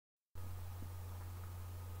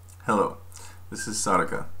Hello, this is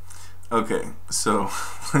Saraka. Okay, so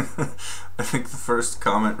I think the first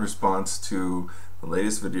comment response to the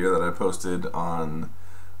latest video that I posted on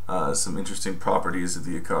some interesting properties of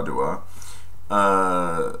the Akadua.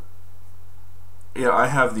 Yeah, I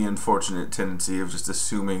have the unfortunate tendency of just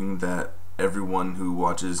assuming that everyone who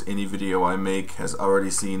watches any video I make has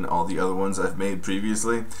already seen all the other ones I've made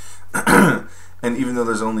previously. And even though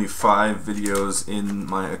there's only 5 videos in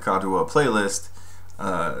my Akadua playlist,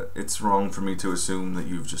 it's wrong for me to assume that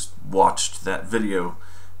you've just watched that video.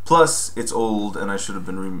 Plus, it's old, and I should have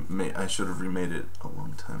remade it a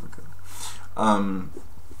long time ago.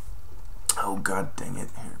 Oh god dang it!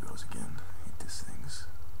 Here it goes again. I hate these things.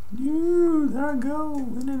 There I go,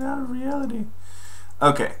 in and out of reality.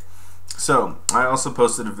 Okay, so I also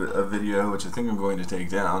posted a video which I think I'm going to take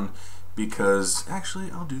down because actually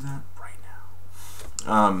I'll do that right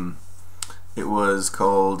now. It was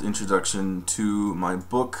called Introduction to My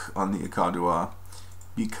Book on the Akadua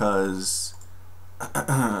because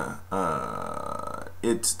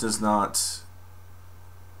it does not.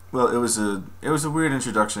 Well, it was a weird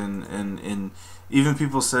introduction, and even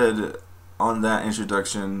people said on that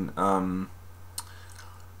introduction,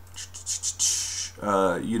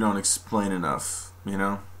 you don't explain enough, you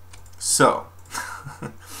know. So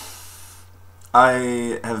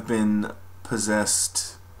I have been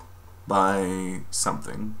possessed by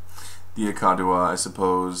something, the Akadua, I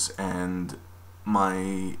suppose, and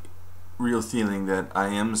my real feeling that I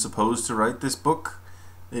am supposed to write this book.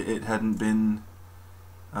 It hadn't been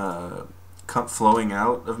flowing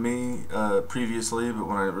out of me previously, but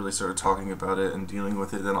when I really started talking about it and dealing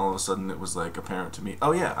with it, then all of a sudden it was like apparent to me,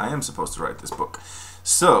 oh yeah, I am supposed to write this book.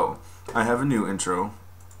 So I have a new intro.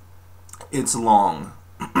 It's long.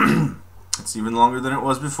 It's even longer than it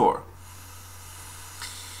was before.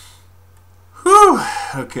 Whew,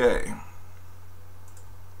 okay.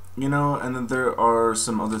 You know, and then there are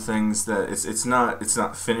some other things that it's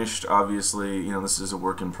not finished, obviously. You know, this is a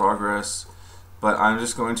work in progress, but I'm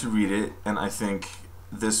just going to read it, and I think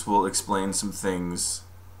this will explain some things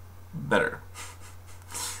better.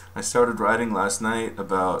 I started writing last night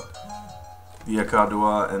about the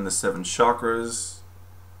Akadua and the 7 chakras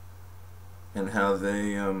and how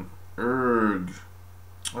they oh,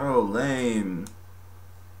 lame.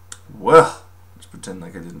 Well, let's pretend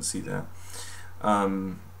like I didn't see that.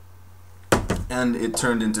 And it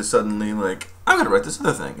turned into suddenly like, I'm gonna write this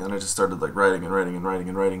other thing, and I just started like writing and writing and writing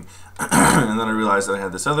and writing. And then I realized that I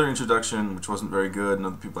had this other introduction which wasn't very good and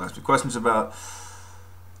other people asked me questions about,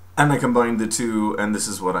 and I combined the two, and this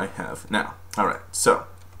is what I have now. Alright, so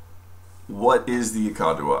what is the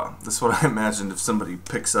Akadua? This is what I imagined if somebody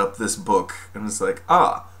picks up this book and is like,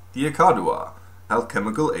 the Akadua,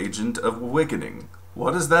 Alchemical Agent of Awakening.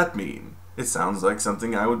 What does that mean? It sounds like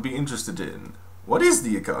something I would be interested in. What is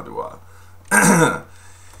the Akadua?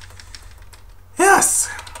 Yes!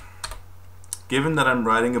 Given that I'm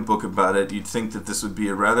writing a book about it, you'd think that this would be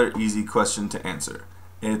a rather easy question to answer.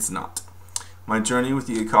 It's not. My journey with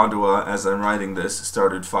the Akadua as I'm writing this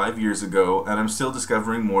started 5 years ago, and I'm still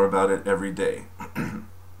discovering more about it every day.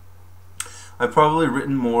 I've probably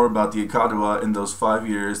written more about the Akadua in those 5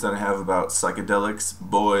 years than I have about psychedelics,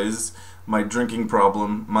 boys, my drinking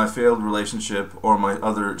problem, my failed relationship, or my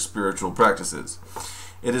other spiritual practices.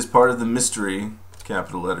 It is part of the mystery,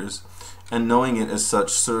 capital letters, and knowing it as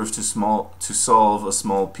such serves to solve a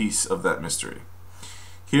small piece of that mystery.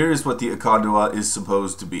 Here is what the Akadua is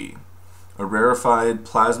supposed to be. A rarefied,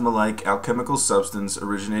 plasma-like alchemical substance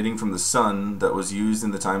originating from the sun that was used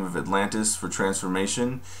in the time of Atlantis for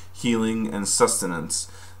transformation, healing, and sustenance,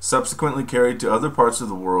 subsequently carried to other parts of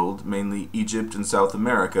the world, mainly Egypt and South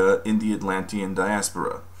America, in the Atlantean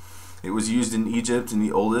diaspora. It was used in Egypt in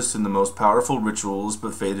the oldest and the most powerful rituals,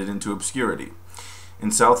 but faded into obscurity. In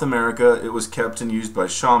South America, it was kept and used by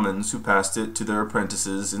shamans who passed it to their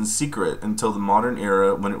apprentices in secret until the modern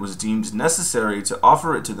era, when it was deemed necessary to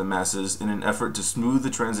offer it to the masses in an effort to smooth the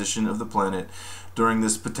transition of the planet during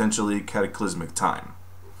this potentially cataclysmic time.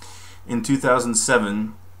 In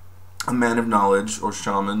 2007, a man of knowledge, or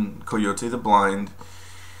shaman, Coyote the Blind,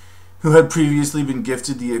 who had previously been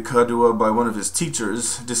gifted the Akadua by one of his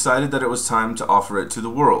teachers, decided that it was time to offer it to the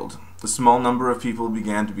world. A small number of people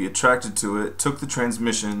began to be attracted to it, took the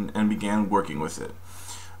transmission, and began working with it.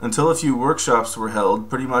 Until a few workshops were held,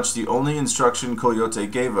 pretty much the only instruction Coyote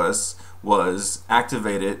gave us was,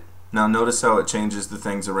 activate it, now notice how it changes the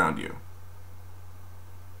things around you.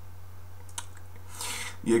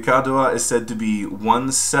 The Akadua is said to be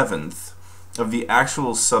 1/7 of the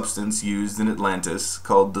actual substance used in Atlantis,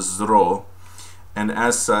 called the Zro, and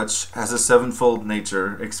as such has a 7-fold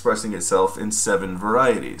nature expressing itself in 7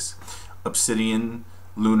 varieties: obsidian,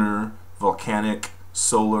 lunar, volcanic,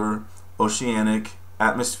 solar, oceanic,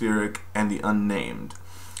 atmospheric, and the unnamed.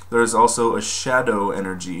 There is also a shadow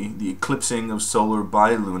energy, the eclipsing of solar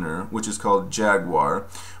bilunar, which is called jaguar,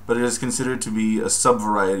 but it is considered to be a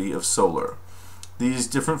subvariety of solar. These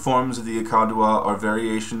different forms of the Ikaduwa are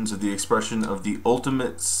variations of the expression of the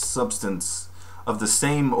ultimate substance, of the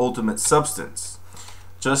same ultimate substance.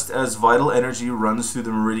 Just as vital energy runs through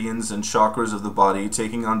the meridians and chakras of the body,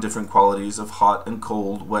 taking on different qualities of hot and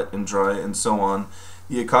cold, wet and dry, and so on,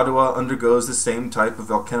 the Ikaduwa undergoes the same type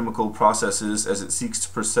of alchemical processes as it seeks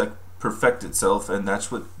to perfect itself, and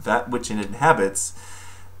that which it inhabits,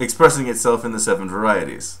 expressing itself in the 7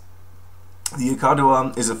 varieties. The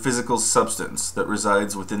Ikaduwa is a physical substance that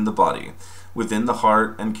resides within the body, within the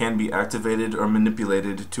heart, and can be activated or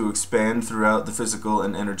manipulated to expand throughout the physical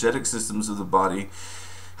and energetic systems of the body,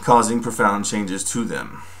 causing profound changes to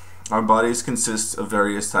them. Our bodies consist of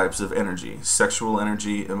various types of energy: sexual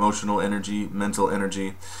energy, emotional energy, mental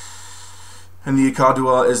energy. And the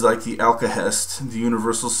Ikaduwa is like the alkahest, the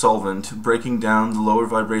universal solvent, breaking down the lower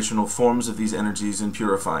vibrational forms of these energies and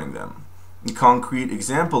purifying them. A concrete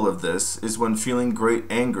example of this is when feeling great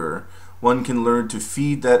anger, one can learn to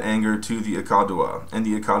feed that anger to the Ikaduwa, and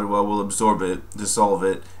the Ikaduwa will absorb it, dissolve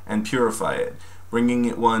it, and purify it, bringing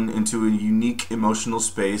one into a unique emotional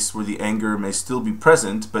space where the anger may still be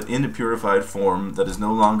present, but in a purified form that is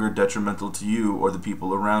no longer detrimental to you or the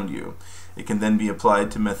people around you. It can then be applied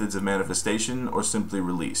to methods of manifestation or simply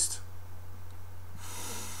released.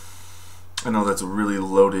 I know that's a really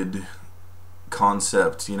loaded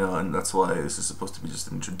concept, and that's why this is supposed to be just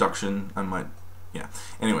an introduction.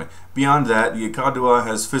 Anyway, beyond that, the Ikaduwa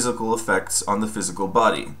has physical effects on the physical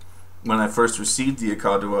body. When I first received the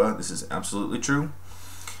Ikaduwa, this is absolutely true.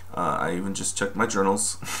 I even just checked my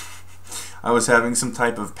journals. I was having some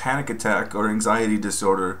type of panic attack or anxiety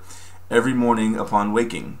disorder every morning upon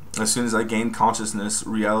waking. As soon as I gained consciousness,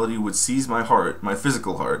 reality would seize my heart, my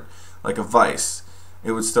physical heart, like a vice.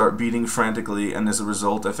 It would start beating frantically, and as a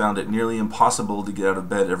result, I found it nearly impossible to get out of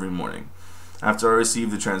bed every morning. After I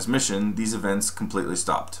received the transmission, these events completely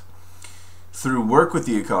stopped. Through work with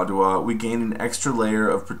the Ikaduwa, we gain an extra layer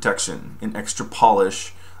of protection, an extra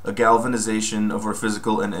polish, a galvanization of our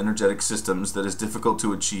physical and energetic systems that is difficult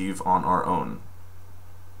to achieve on our own.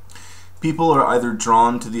 People are either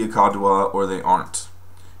drawn to the Ikaduwa or they aren't.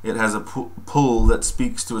 It has a pull that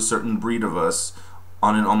speaks to a certain breed of us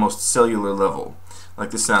on an almost cellular level,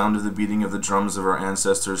 like the sound of the beating of the drums of our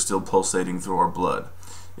ancestors still pulsating through our blood.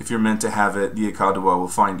 If you're meant to have it, the Ikaduwa will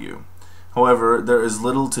find you. However, there is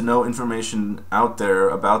little to no information out there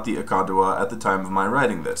about the Ikaduwa at the time of my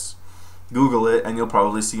writing this. Google it and you'll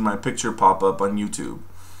probably see my picture pop up on YouTube.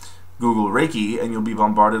 Google Reiki and you'll be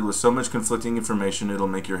bombarded with so much conflicting information it'll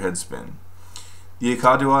make your head spin. The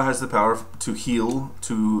Ikaduwa has the power to heal,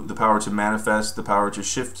 the power to manifest, the power to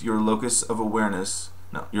shift your locus of awareness,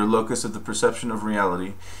 your locus of the perception of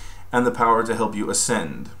reality, and the power to help you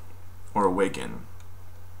ascend or awaken.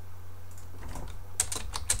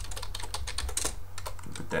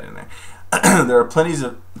 Put that in there. There are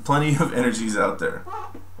plenty of energies out there.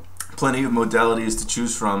 Plenty of modalities to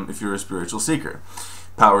choose from if you're a spiritual seeker.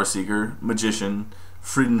 Power seeker, magician,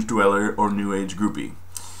 fringe dweller, or new age groupie.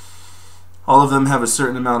 All of them have a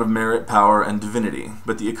certain amount of merit, power, and divinity,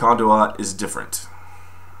 but the Ikaduwa is different.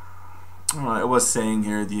 I was saying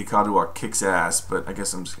here the Ikaduwa kicks ass, but I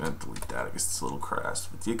guess I'm just going to delete that. I guess it's a little crass.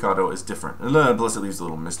 But the Ikaduwa is different. Plus it leaves a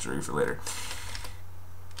little mystery for later.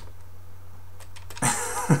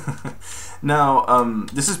 Now,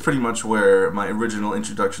 this is pretty much where my original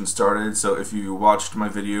introduction started. So if you watched my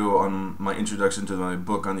video on my introduction to my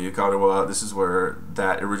book on the Ikaduwa, this is where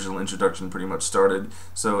that original introduction pretty much started.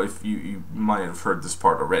 So if you might have heard this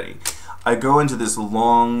part already. I go into this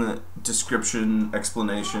long description,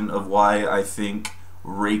 explanation of why I think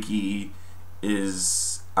Reiki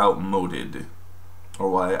is outmoded, or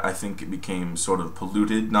why I think it became sort of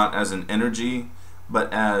polluted, not as an energy,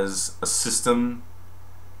 but as a system,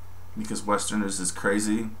 because Westerners is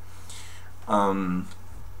crazy. I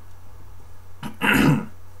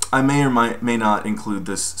may or may not include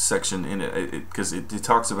this section in it, because it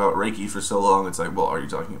talks about Reiki for so long, it's like, well, are you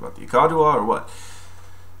talking about the Ikaduwa or what?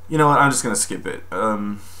 You know what, I'm just going to skip it.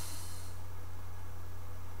 Yeah,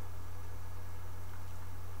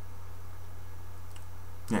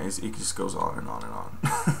 it just goes on and on and on.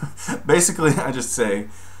 Basically, I just say,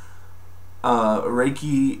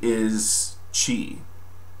 Reiki is chi.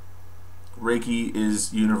 Reiki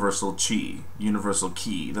is universal chi, universal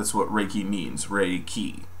ki. That's what Reiki means,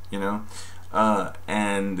 Reiki,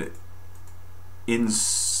 and in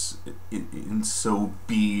so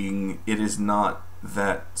being, it is not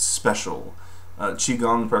that special.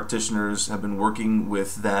 Qigong practitioners have been working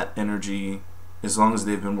with that energy as long as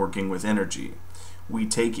they've been working with energy. We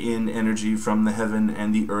take in energy from the heaven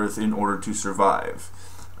and the earth in order to survive.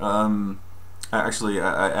 Actually,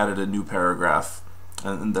 I added a new paragraph,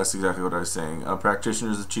 and that's exactly what I was saying.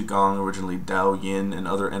 Practitioners of Qigong, originally Dao Yin and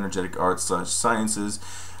other energetic arts/sciences,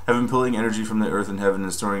 have been pulling energy from the earth and heaven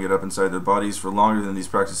and storing it up inside their bodies for longer than these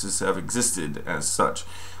practices have existed as such.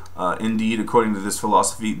 Indeed, according to this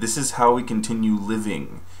philosophy, this is how we continue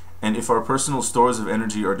living. And if our personal stores of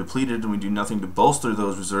energy are depleted and we do nothing to bolster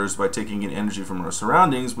those reserves by taking in energy from our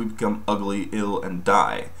surroundings, we become ugly, ill, and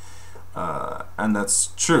die. And that's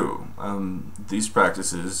true. These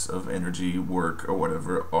practices of energy work or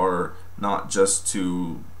whatever are not just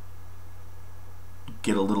to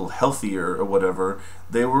get a little healthier or whatever.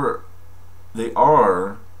 They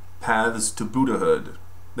are paths to Buddhahood.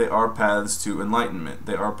 They are paths to enlightenment.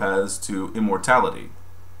 They are paths to immortality,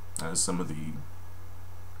 as some of the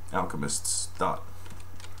alchemists thought.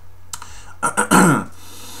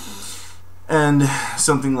 And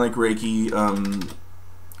something like Reiki,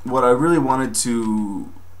 what I really wanted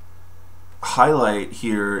to highlight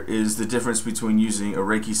here is the difference between using a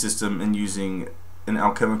Reiki system and using an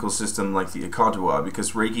alchemical system like the Ikaduwa,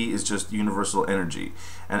 because Reiki is just universal energy,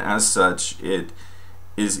 and as such it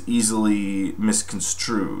is easily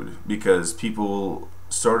misconstrued because people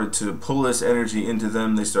started to pull this energy into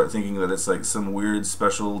them. They start thinking that it's like some weird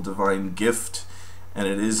special divine gift, and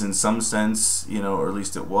it is in some sense, or at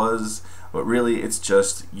least it was, but really it's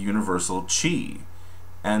just universal chi,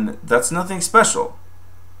 and that's nothing special.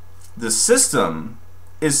 The system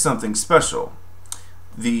is something special.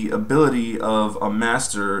 The ability of a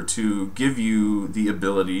master to give you the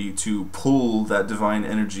ability to pull that divine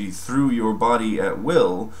energy through your body at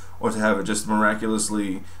will, or to have it just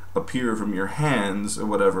miraculously appear from your hands or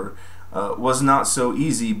whatever, was not so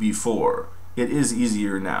easy before. It is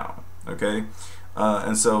easier now, okay?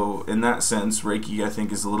 And so in that sense, Reiki, I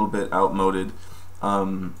think, is a little bit outmoded.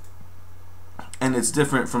 And it's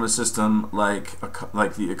different from a system like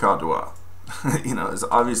the Ikaduwa. It's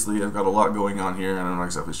obviously I've got a lot going on here, and I'm not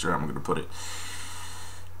exactly sure how I'm going to put it.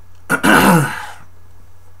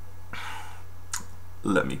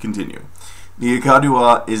 Let me continue. The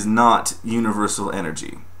Ikaduwa is not universal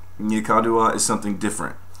energy. The Ikaduwa is something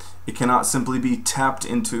different. It cannot simply be tapped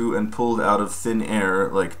into and pulled out of thin air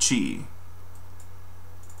like chi.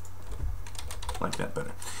 Like that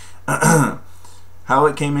better. How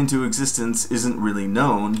it came into existence isn't really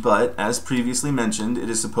known, but as previously mentioned, it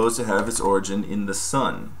is supposed to have its origin in the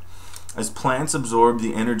sun. As plants absorb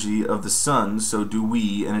the energy of the sun, so do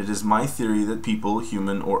we, and it is my theory that people,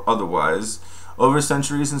 human or otherwise, over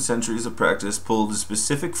centuries and centuries of practice, pulled a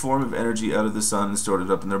specific form of energy out of the sun and stored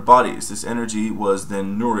it up in their bodies. This energy was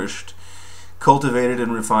then nourished, cultivated,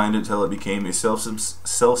 and refined until it became a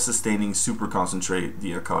self-sustaining superconcentrate,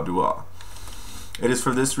 the Ikaduwa. It is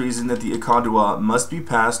for this reason that the Ikaduwa must be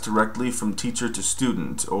passed directly from teacher to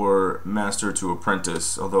student, or master to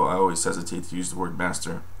apprentice, although I always hesitate to use the word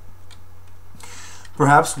master.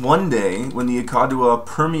 Perhaps one day, when the Ikaduwa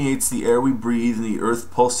permeates the air we breathe and the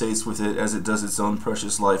earth pulsates with it as it does its own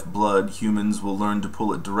precious life blood, humans will learn to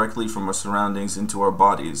pull it directly from our surroundings into our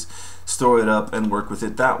bodies, store it up, and work with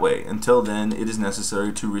it that way. Until then, it is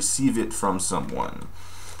necessary to receive it from someone.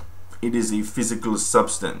 It is a physical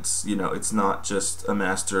substance. It's not just a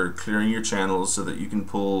master clearing your channels so that you can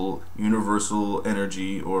pull universal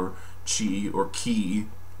energy or chi or ki,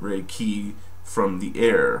 Reiki, from the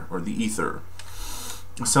air or the ether.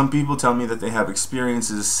 Some people tell me that they have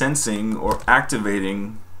experiences sensing or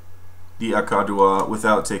activating the Ikaduwa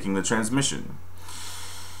without taking the transmission.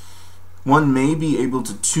 One may be able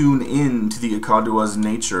to tune in to the Ikaduwa's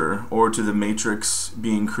nature or to the matrix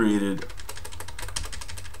being created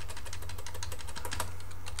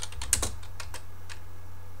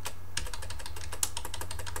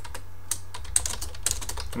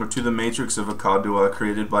or to the matrix of Ikaduwa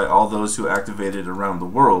created by all those who activate it around the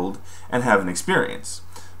world and have an experience.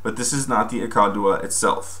 But this is not the Ikaduwa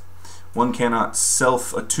itself. One cannot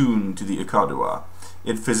self-attune to the Ikaduwa.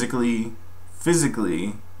 It physically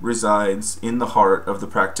resides in the heart of the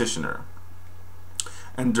practitioner.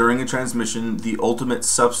 And during a transmission, the ultimate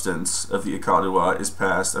substance of the Ikaduwa is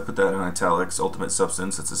passed. I put that in italics, ultimate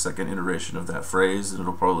substance, that's the second iteration of that phrase, and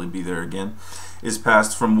it'll probably be there again, is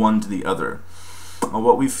passed from one to the other.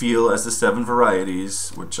 What we feel as the 7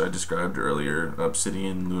 varieties, which I described earlier,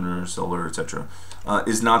 obsidian, lunar, solar, etc.,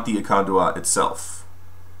 is not the Ikaduwa itself.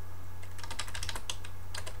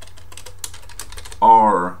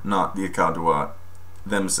 Are not the Ikaduwa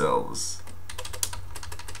themselves.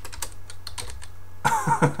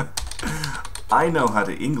 I know how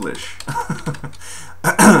to English.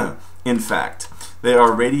 In fact, they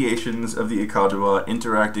are radiations of the Ikaduwa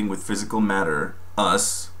interacting with physical matter,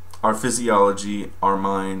 us, our physiology, our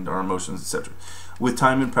mind, our emotions, etc. With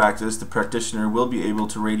time and practice, the practitioner will be able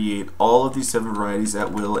to radiate all of these 7 varieties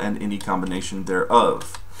at will and any combination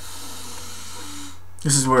thereof.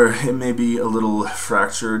 This is where it may be a little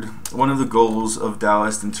fractured. One of the goals of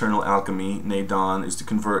Taoist internal alchemy, NaeonA, is to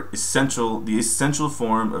convert the essential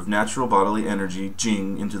form of natural bodily energy,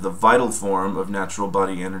 Jing, into the vital form of natural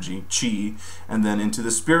body energy, Qi, and then into the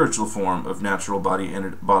spiritual form of natural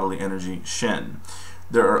bodily energy, Shen.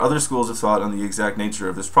 There are other schools of thought on the exact nature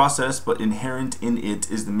of this process, but inherent in it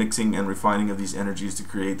is the mixing and refining of these energies to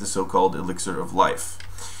create the so-called elixir of life.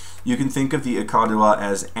 You can think of the Ikaduwa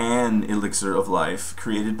as an elixir of life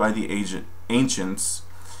created by the ancients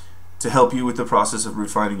to help you with the process of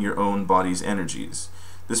refining your own body's energies.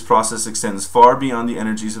 This process extends far beyond the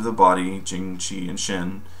energies of the body, Jing, Qi, and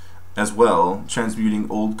Shen, as well, transmuting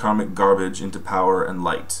old karmic garbage into power and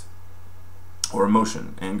light, or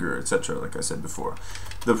emotion, anger, etc., like I said before.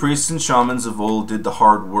 The priests and shamans of old did the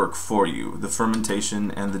hard work for you, the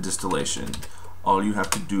fermentation and the distillation. All you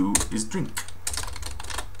have to do is drink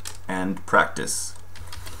and practice.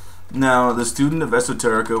 Now, the student of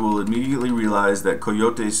Esoterica will immediately realize that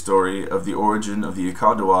Coyote's story of the origin of the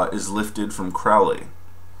Ikaduwa is lifted from Crowley.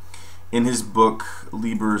 In his book,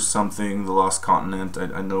 Liber Something, The Lost Continent,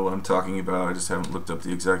 I know what I'm talking about, I just haven't looked up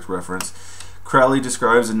the exact reference. Crowley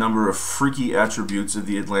describes a number of freaky attributes of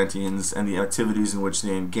the Atlanteans and the activities in which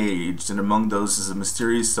they engaged, and among those is a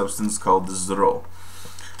mysterious substance called the Zro.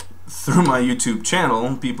 Through my YouTube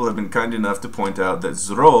channel, people have been kind enough to point out that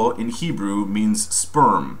Zro in Hebrew means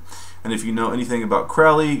sperm. And if you know anything about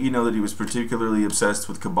Crowley, you know that he was particularly obsessed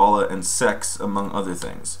with Kabbalah and sex, among other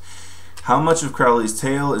things. How much of Crowley's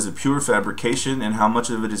tale is a pure fabrication and how much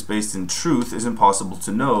of it is based in truth is impossible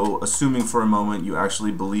to know, assuming for a moment you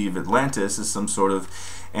actually believe Atlantis as some sort of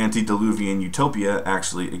antediluvian utopia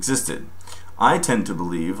actually existed. I tend to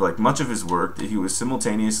believe, like much of his work, that he was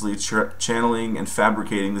simultaneously channeling and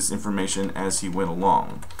fabricating this information as he went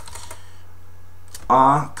along.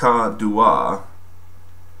 Akaduwa,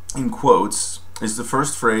 in quotes, is the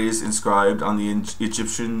first phrase inscribed on the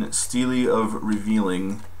Egyptian stele of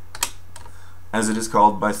revealing, as it is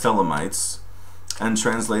called by Thelemites, and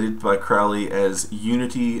translated by Crowley as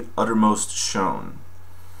unity uttermost shown.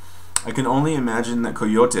 I can only imagine that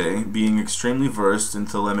Coyote, being extremely versed in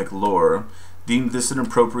Thelemic lore, deemed this an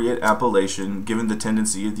appropriate appellation given the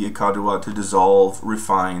tendency of the Ikaduwa to dissolve,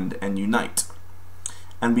 refine, and unite,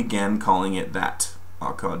 and began calling it that,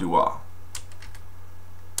 Akaduwa.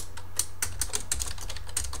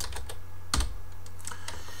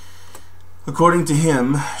 According to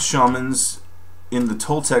him, shamans in the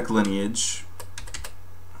Toltec lineage,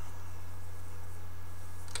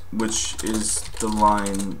 which is the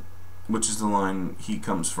line he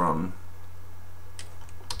comes from,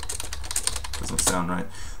 doesn't sound right,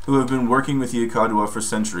 who have been working with the Ikaduwa for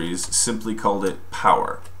centuries, simply called it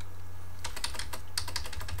power.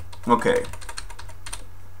 Okay.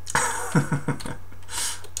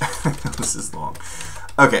 This is long.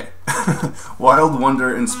 Okay. Wild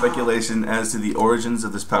wonder and speculation as to the origins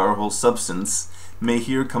of this powerful substance may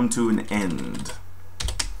here come to an end.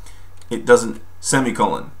 It doesn't,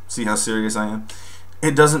 semicolon, see how serious I am?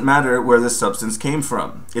 It doesn't matter where this substance came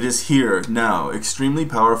from. It is here, now, extremely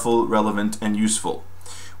powerful, relevant, and useful.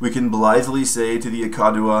 We can blithely say to the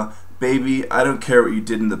Ikaduwa, baby, I don't care what you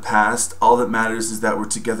did in the past, all that matters is that we're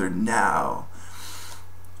together now.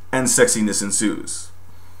 And sexiness ensues.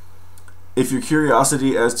 If your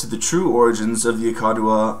curiosity as to the true origins of the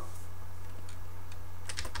Ikaduwa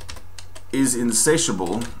is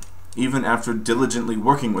insatiable, even after diligently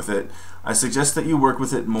working with it, I suggest that you work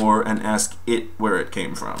with it more and ask it where it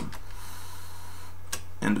came from.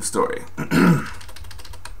 End of story.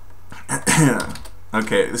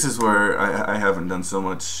 Okay, this is where I haven't done so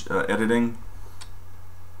much editing.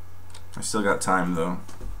 I still got time though.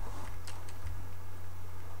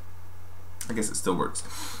 I guess it still works.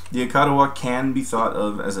 The Ikaduwa can be thought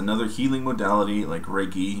of as another healing modality like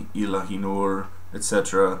Reiki, Ilahinur,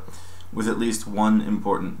 etc., with at least one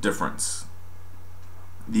important difference.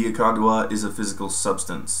 The Ikaduwa is a physical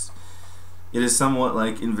substance. It is somewhat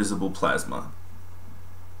like invisible plasma.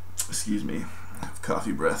 Excuse me, I have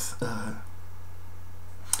coffee breath.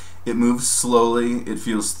 It moves slowly, it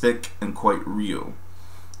feels thick and quite real.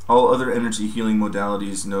 All other energy healing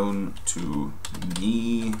modalities known to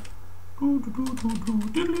me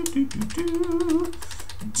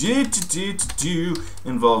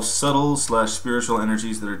involve subtle / spiritual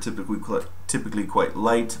energies that are typically quite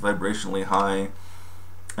light, vibrationally high,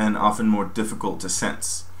 and often more difficult to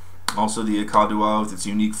sense. Also the Akadua with its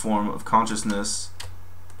unique form of consciousness.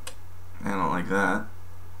 I don't like that.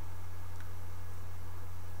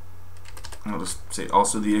 I'll just say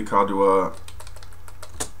also the Akadua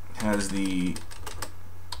has the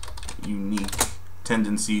unique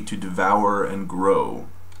tendency to devour and grow.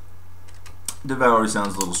 Devour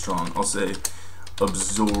sounds a little strong. I'll say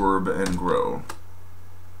absorb and grow.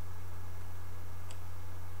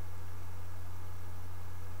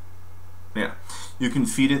 Yeah. You can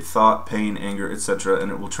feed it thought, pain, anger, etc.,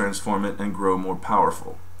 and it will transform it and grow more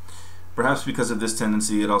powerful. Perhaps because of this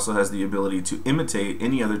tendency, it also has the ability to imitate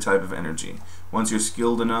any other type of energy. Once you're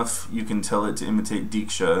skilled enough, you can tell it to imitate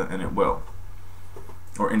Diksha, and it will.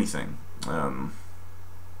 Or anything.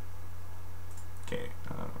 Okay.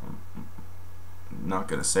 Not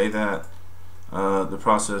going to say that. The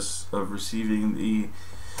process of receiving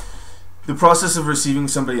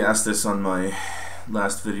somebody asked this on my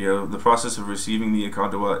last video. The process of receiving the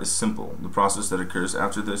Akadua is simple. The process that occurs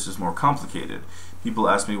after this is more complicated. People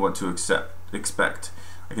ask me what to expect.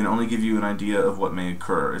 I can only give you an idea of what may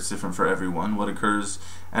occur. It's different for everyone. What occurs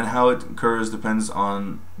and how it occurs depends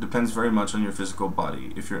very much on your physical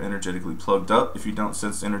body. If you're energetically plugged up, if you don't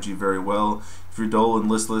sense energy very well, if you're dull and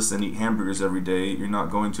listless and eat hamburgers every day, you're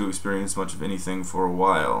not going to experience much of anything for a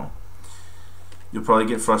while. You'll probably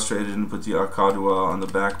get frustrated and put the Akadua on the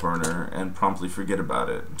back burner and promptly forget about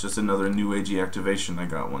it. Just another new agey activation I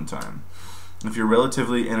got one time. If you're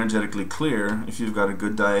relatively energetically clear, if you've got a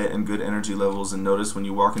good diet and good energy levels, and notice when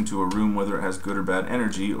you walk into a room whether it has good or bad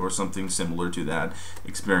energy or something similar to that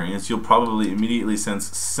experience, you'll probably immediately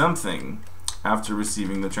sense something after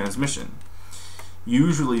receiving the transmission.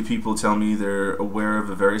 Usually people tell me they're aware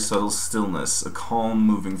of a very subtle stillness, a calm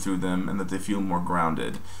moving through them, and that they feel more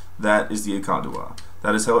grounded. That is the Akadua.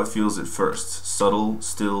 That is how it feels at first. Subtle,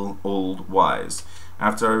 still, old, wise.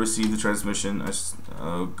 After I received the transmission,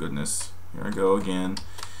 oh goodness, here I go again.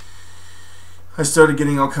 I started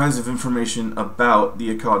getting all kinds of information about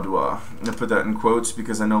the Akadua. I put that in quotes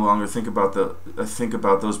because I no longer think about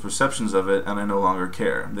those perceptions of it, and I no longer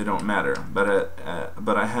care. They don't matter. But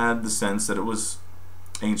I had the sense that it was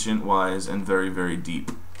ancient, wise, and very, very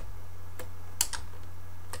deep.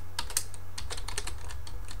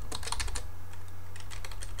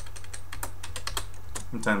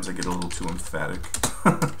 Sometimes I get a little too emphatic.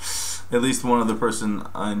 At least one other person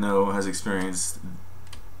I know has experienced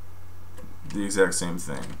the exact same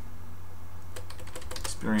thing.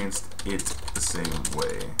 Experienced it the same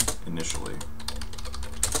way initially.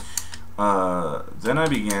 Then I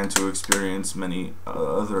began to experience many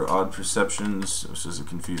other odd perceptions. This is a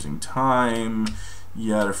confusing time.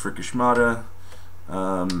 Yada frikishmata.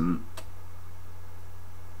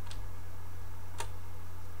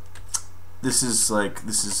 This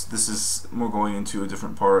is more going into a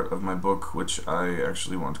different part of my book, which I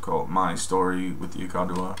actually want to call My Story with the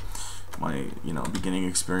Akadua. My, beginning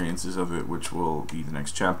experiences of it, which will be the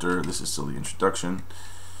next chapter. This is still the introduction.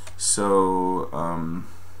 So,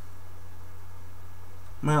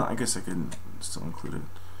 well, I guess I could still include it.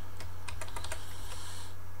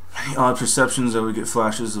 Many odd perceptions. I would get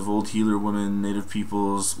flashes of old healer women, native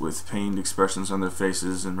peoples with pained expressions on their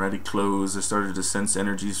faces and ratty clothes. I started to sense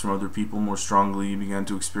energies from other people more strongly, began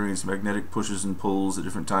to experience magnetic pushes and pulls at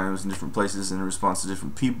different times in different places in response to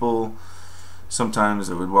different people.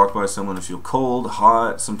 Sometimes I would walk by someone and feel cold,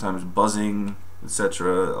 hot, sometimes buzzing,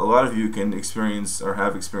 etc. A lot of you can experience or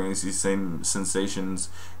have experienced these same sensations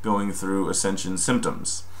going through ascension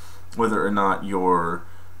symptoms, whether or not you're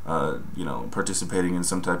participating in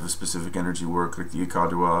some type of specific energy work like the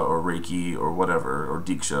Akadua or Reiki or whatever, or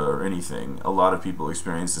Diksha or anything. A lot of people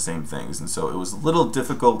experience the same things, and so it was a little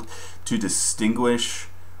difficult to distinguish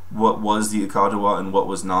what was the Akadua and what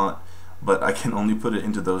was not, but I can only put it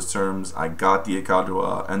into those terms. I got the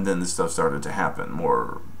Akadua, and then this stuff started to happen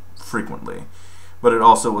more frequently. But it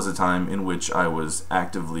also was a time in which I was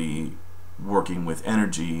actively working with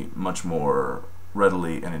energy much more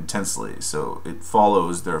readily and intensely, so it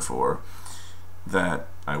follows, therefore, that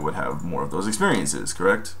I would have more of those experiences,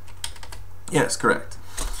 correct? Yes, correct.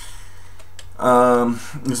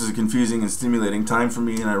 This is a confusing and stimulating time for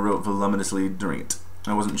me, and I wrote voluminously during it.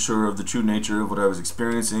 I wasn't sure of the true nature of what I was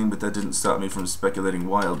experiencing, but that didn't stop me from speculating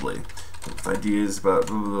wildly with ideas about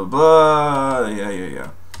blah blah blah. Yeah. Yeah.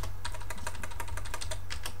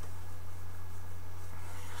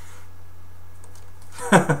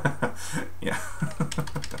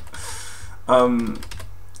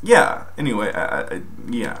 Yeah. Anyway,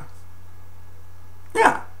 yeah.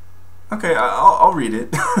 Okay, I'll read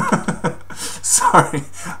it. Sorry,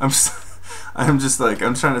 I'm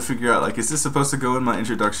trying to figure out, is this supposed to go in my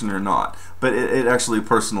introduction or not? But it actually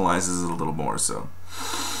personalizes it a little more. So,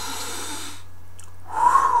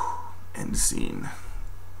 setting the scene.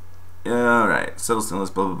 Alright, subtle stillness,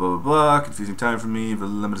 blah blah blah blah blah, confusing time for me,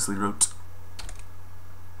 voluminously wrote.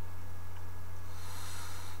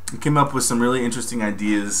 I came up with some really interesting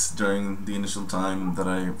ideas during the initial time that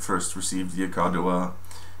I first received the Akadowa,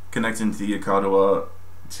 connecting the Akadowa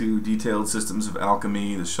to detailed systems of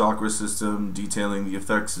alchemy, the chakra system, detailing the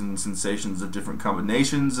effects and sensations of different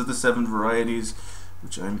combinations of the 7 varieties,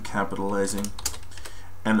 which I'm capitalizing,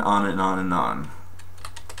 and on and on and on.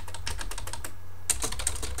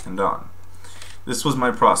 And on. This was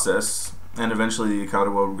my process, and eventually the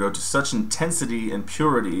Akadowa would go to such intensity and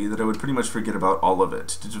purity that I would pretty much forget about all of it.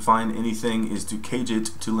 To define anything is to cage it,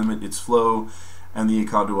 to limit its flow, and the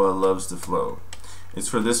Akadowa loves to flow. It's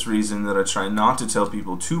for this reason that I try not to tell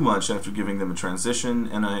people too much after giving them a transmission,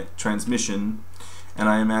 and I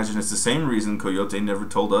imagine it's the same reason Coyote never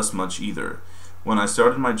told us much either. When I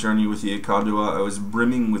started my journey with the Akadowa, I was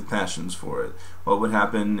brimming with passions for it. What would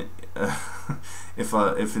happen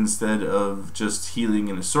if instead of just healing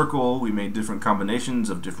in a circle, we made different combinations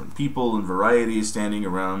of different people and varieties standing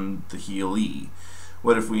around the healee?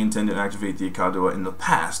 What if we intend to activate the Akadowa in the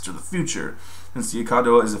past or the future? Since the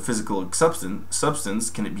Akadowa is a physical substance,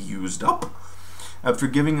 can it be used up? After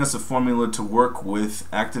giving us a formula to work with,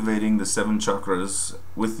 activating the 7 chakras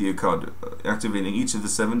with the Akadowa, activating each of the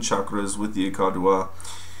 7 chakras with the Akadowa,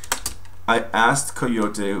 I asked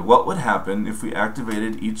Coyote what would happen if we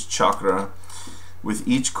activated each chakra with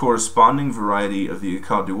each corresponding variety of the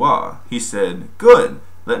Akadowa. He said, "Good,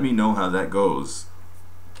 let me know how that goes."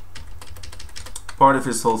 Part of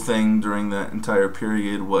his whole thing during that entire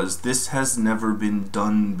period was, this has never been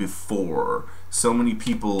done before. So many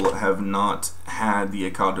people have not had the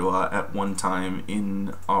Akadowa at one time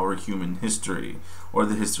in our human history, or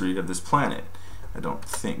the history of this planet. I don't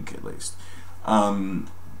think, at least.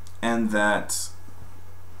 And that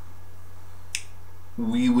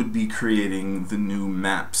we would be creating the new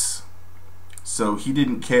maps. So he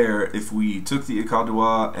didn't care if we took the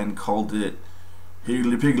Akadowa and called it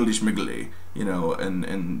Higgly Piggly Schmiggly, you know,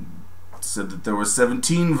 and said that there were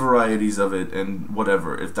 17 varieties of it and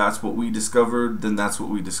whatever. If that's what we discovered, then that's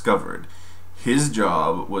what we discovered. His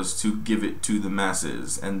job was to give it to the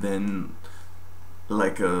masses, and then,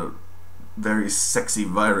 like a very sexy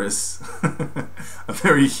virus, a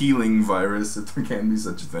very healing virus, if there can be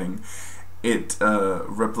such a thing, it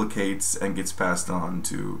replicates and gets passed on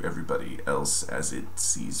to everybody else as it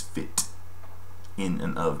sees fit, in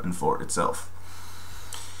and of and for itself.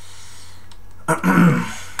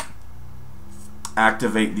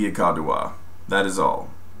 Activate the Akadowa. That is all.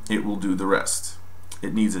 It will do the rest.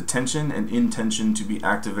 It needs attention and intention to be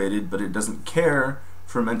activated, but it doesn't care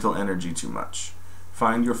for mental energy too much.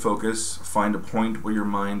 Find your focus. Find a point where your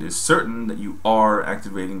mind is certain that you are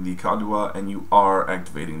activating the Akadowa, and you are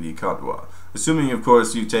activating the Akadowa. Assuming, of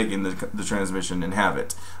course, you've taken the transmission and have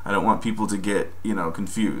it. I don't want people to get,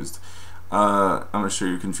 confused. I'm sure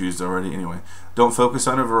you're confused already anyway. Don't focus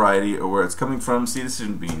on a variety or where it's coming from. See, this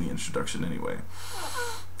shouldn't be in the introduction anyway.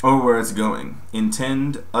 Or where it's going.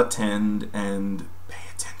 Intend, attend, and pay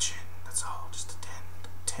attention. That's all. Just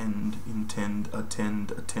attend. Intend,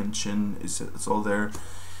 attend, attention. It's all there.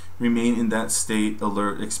 Remain in that state,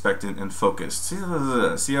 alert, expectant, and focused. See,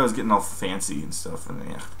 I was getting all fancy and stuff. And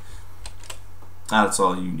yeah. That's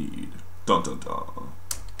all you need. Dun dun dun.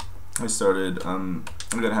 I started, I'm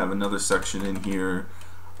going to have another section in here,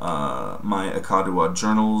 my Akadowa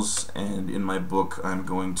journals, and in my book I'm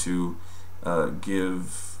going to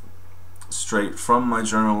give straight from my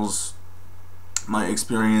journals my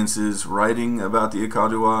experiences writing about the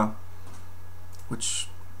Akadowa. Which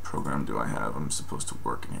program do I have? I'm supposed to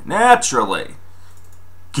work in it. Naturally!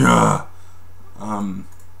 Gah!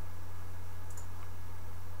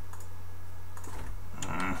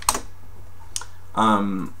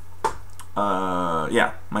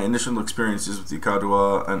 Yeah, my initial experiences with the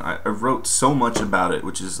Akadowa, and I wrote so much about it,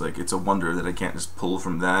 which is like, it's a wonder that I can't just pull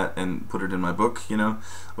from that and put it in my book,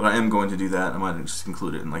 but I am going to do that. I might just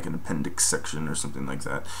include it in like an appendix section or something like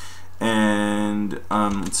that. And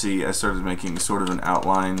let's see, I started making sort of an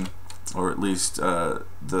outline, or at least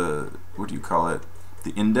the, what do you call it,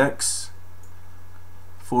 the index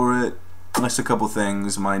for it. Just a couple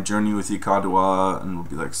things: my journey with the Akadowa, and will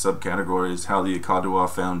be like subcategories: how the Akadowa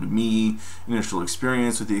found me, initial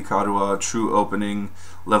experience with the Akadowa, true opening,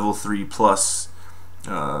 level 3 plus,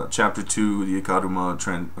 chapter 2, the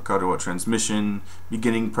Akadowa transmission,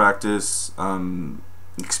 beginning practice,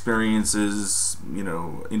 experiences,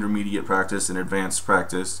 intermediate practice and advanced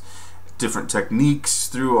practice, different techniques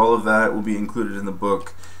through all of that will be included in the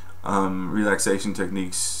book, relaxation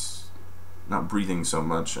techniques, not breathing so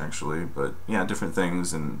much actually, but yeah, different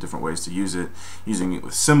things and different ways to use it. Using it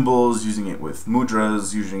with symbols, using it with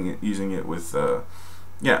mudras, using it with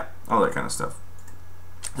yeah, all that kind of stuff.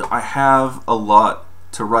 So I have a lot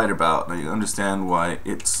to write about. Now you understand why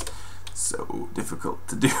it's so difficult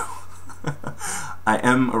to do. I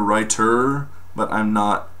am a writer, but I'm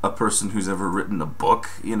not a person who's ever written a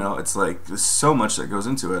book. You know, it's like there's so much that goes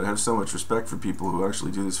into it. I have so much respect for people who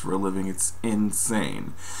actually do this for a living. It's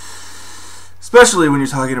insane. Especially when you're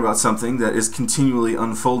talking about something that is continually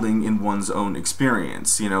unfolding in one's own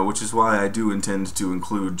experience, you know, which is why I do intend to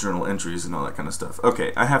include journal entries and all that kind of stuff.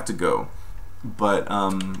 Okay, I have to go, but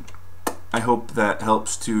I hope that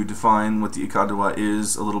helps to define what the Ikadowa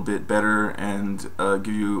is a little bit better and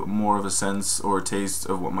give you more of a sense or a taste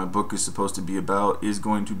of what my book is supposed to be about, is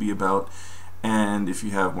going to be about. And if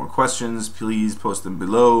you have more questions, please post them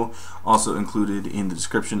below. Also included in the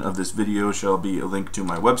description of this video shall be a link to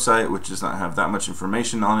my website, which does not have that much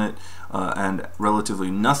information on it, and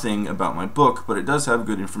relatively nothing about my book, but it does have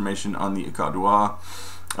good information on the Ikadowa.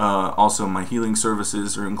 Also, my healing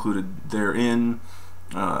services are included therein.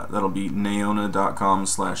 That'll be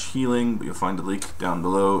NaeonA.com/healing, but you'll find a link down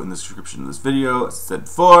below in the description of this video, as I said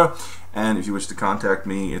before. And if you wish to contact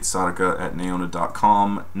me, it's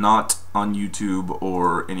sadaka@naeona.com, not on YouTube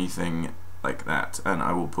or anything like that. And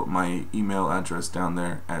I will put my email address down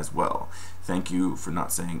there as well. Thank you for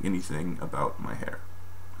not saying anything about my hair.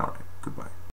 Alright, goodbye.